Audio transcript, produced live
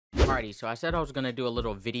Alrighty, so I said I was gonna do a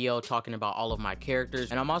little video talking about all of my characters,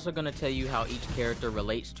 and I'm also gonna tell you how each character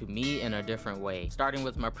relates to me in a different way. Starting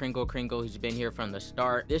with my Pringle Kringle, who's been here from the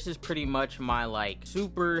start. This is pretty much my like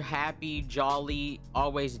super happy, jolly,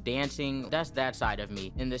 always dancing. That's that side of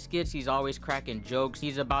me. In the skits, he's always cracking jokes.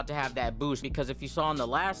 He's about to have that boost because if you saw in the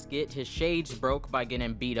last skit, his shades broke by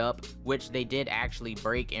getting beat up, which they did actually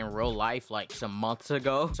break in real life like some months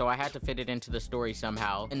ago. So I had to fit it into the story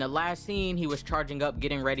somehow. In the last scene, he was charging up,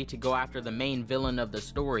 getting ready to go after the main villain of the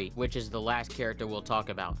story, which is the last character we'll talk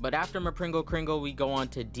about. But after my Pringle Kringle, we go on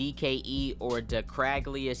to DKE, or the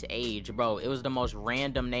Craggliest Age. Bro, it was the most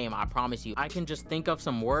random name, I promise you. I can just think of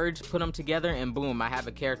some words, put them together, and boom, I have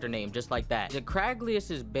a character name just like that. The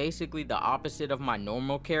Craggliest is basically the opposite of my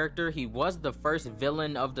normal character. He was the first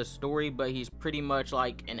villain of the story, but he's pretty much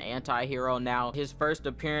like an anti-hero now. His first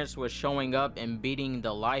appearance was showing up and beating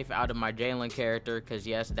the life out of my Jaelen character, because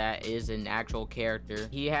yes, that is an actual character.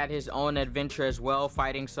 He had his own adventure as well,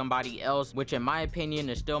 fighting somebody else, which in my opinion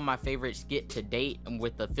is still my favorite skit to date,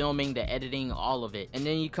 with the filming, the editing, all of it. And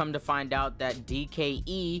then you come to find out that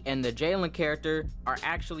DKE and the Jaelen character are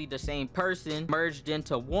actually the same person merged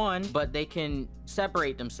into one, but they can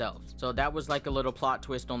separate themselves. So that was like a little plot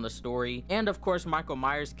twist on the story. And of course, Michael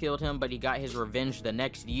Myers killed him, but he got his revenge the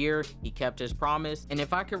next year. He kept his promise. And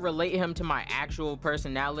if I could relate him to my actual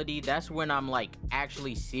personality, that's when I'm like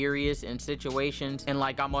actually serious in situations and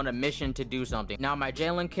like I'm on a mission to do something. Now my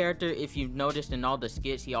Jaelen character, if you've noticed in all the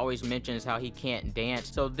skits, he always mentions how he can't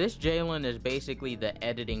dance. So this Jaelen is basically the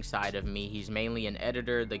editing side of me. He's mainly an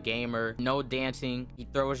editor, the gamer, no dancing. He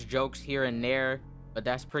throws jokes here and there, but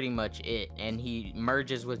that's pretty much it. And he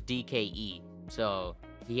merges with DKE. So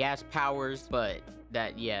he has powers, but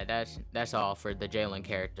that's all for the Jaelen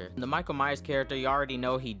character. The Michael Myers character, you already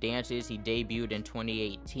know he dances. He debuted in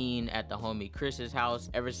 2018 at the homie Chris's house.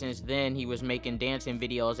 Ever since then, he was making dancing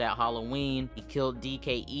videos at Halloween. He killed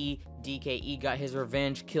DKE. DKE got his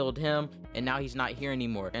revenge, killed him, and now he's not here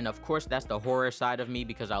anymore. And of course, that's the horror side of me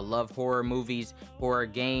because I love horror movies, horror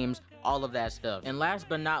games, all of that stuff. And last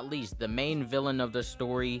but not least, the main villain of the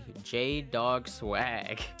story, J-Dog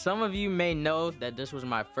Swag. Some of you may know that this was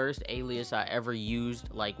my first alias I ever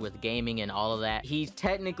used, like with gaming and all of that. He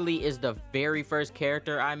technically is the very first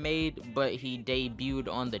character I made, but he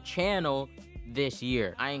debuted on the channel this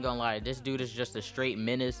year. I ain't gonna lie, this dude is just a straight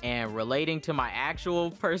menace. And relating to my actual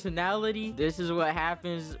personality, this is what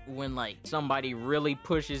happens when like somebody really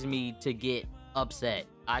pushes me to get upset.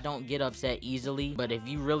 I don't get upset easily, but if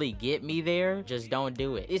you really get me there, just don't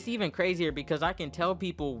do it. It's even crazier because I can tell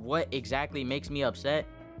people what exactly makes me upset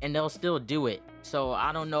and they'll still do it. So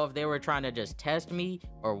I don't know if they were trying to just test me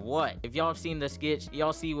or what. If y'all have seen the skits,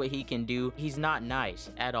 y'all see what he can do. He's not nice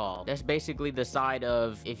at all. That's basically the side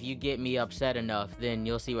of if you get me upset enough, then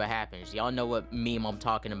you'll see what happens. Y'all know what meme I'm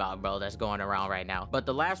talking about, bro, that's going around right now. But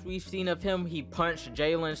the last we've seen of him, he punched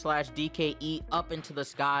Jaelen/DKE up into the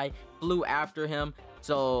sky, flew after him.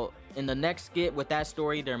 So in the next skit with that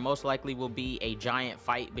story, there most likely will be a giant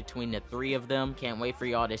fight between the three of them. Can't wait for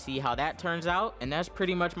y'all to see how that turns out. And that's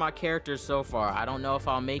pretty much my characters so far. I don't know if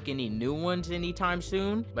I'll make any new ones anytime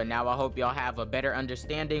soon, but now I hope y'all have a better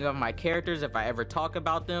understanding of my characters if I ever talk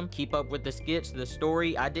about them. Keep up with the skits, the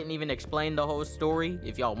story. I didn't even explain the whole story.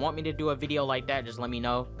 If y'all want me to do a video like that, just let me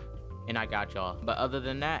know and I got y'all. But other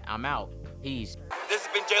than that, I'm out. Peace. This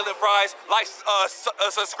has been Jaelen Fries. Like,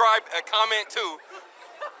 subscribe, comment too.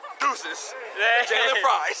 Deuces. Jaelen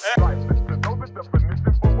Fries.